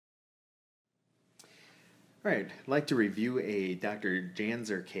All right, I'd like to review a Dr.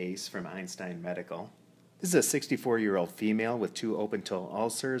 Janzer case from Einstein Medical. This is a 64-year-old female with 2 open-toe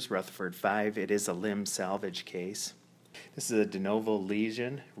ulcers, Rutherford 5. It is a limb salvage case. This is a de novo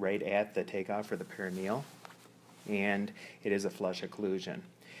lesion right at the takeoff for the perineal, and it is a flush occlusion.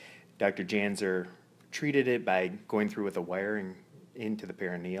 Dr. Janzer treated it by going through with a wiring into the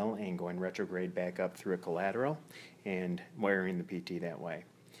perineal and going retrograde back up through a collateral and wiring the PT that way.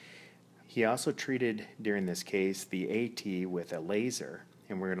 He also treated, during this case, the AT with a laser,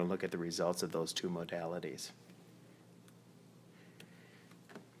 and we're going to look at the results of those 2 modalities.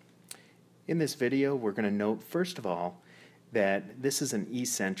 In this video, we're going to note, first of all, that this is an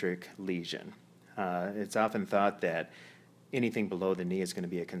eccentric lesion. It's often thought that anything below the knee is going to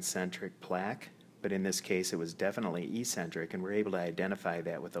be a concentric plaque, but in this case it was definitely eccentric, and we're able to identify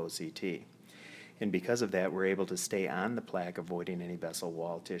that with OCT. And because of that, we're able to stay on the plaque, avoiding any vessel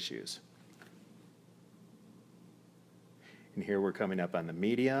wall tissues. And here we're coming up on the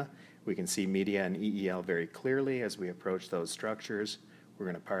media. We can see media and EEL very clearly as we approach those structures. We're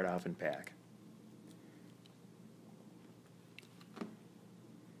going to part off and pack.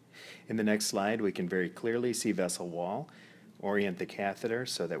 In the next slide, we can very clearly see vessel wall. Orient the catheter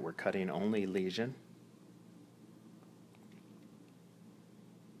so that we're cutting only lesion.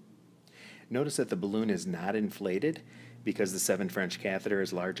 Notice that the balloon is not inflated because the 7 French catheter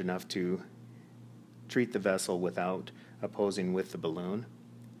is large enough to treat the vessel without opposing with the balloon.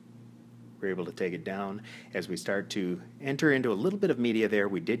 We're able to take it down. As we start to enter into a little bit of media there,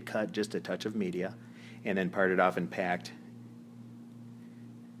 we did cut just a touch of media and then parted off and packed,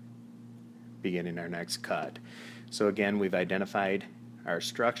 beginning our next cut. So again, we've identified our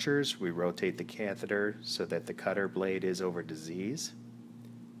structures. We rotate the catheter so that the cutter blade is over disease.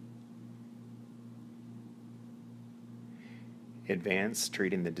 Advance,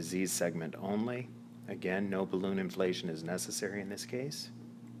 treating the disease segment only. Again, no balloon inflation is necessary in this case.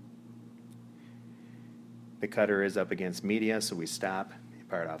 The cutter is up against media, so we stop,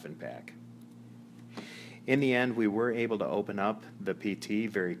 part off and pack. In the end, we were able to open up the PT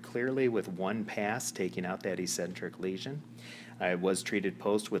very clearly with 1 pass, taking out that eccentric lesion. I was treated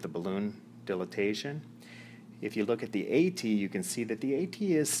post with a balloon dilatation. If you look at the AT, you can see that the AT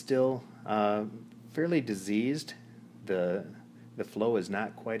is still fairly diseased. The flow is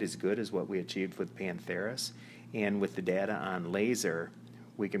not quite as good as what we achieved with Pantheris, and with the data on laser,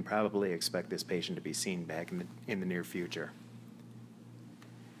 we can probably expect this patient to be seen back in the near future.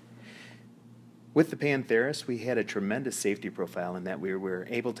 With the Pantheris, we had a tremendous safety profile in that we were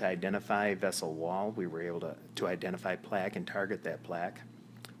able to identify vessel wall, we were able to identify plaque and target that plaque.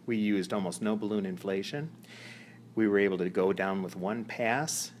 We used almost no balloon inflation. We were able to go down with 1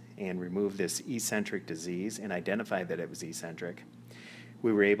 pass and remove this eccentric disease and identify that it was eccentric.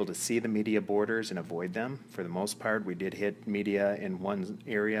 We were able to see the media borders and avoid them. For the most part, we did hit media in one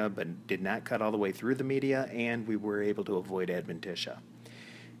area but did not cut all the way through the media, and we were able to avoid adventitia.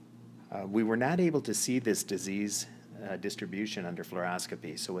 We were not able to see this disease distribution under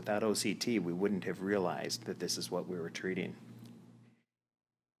fluoroscopy, so without OCT we wouldn't have realized that this is what we were treating.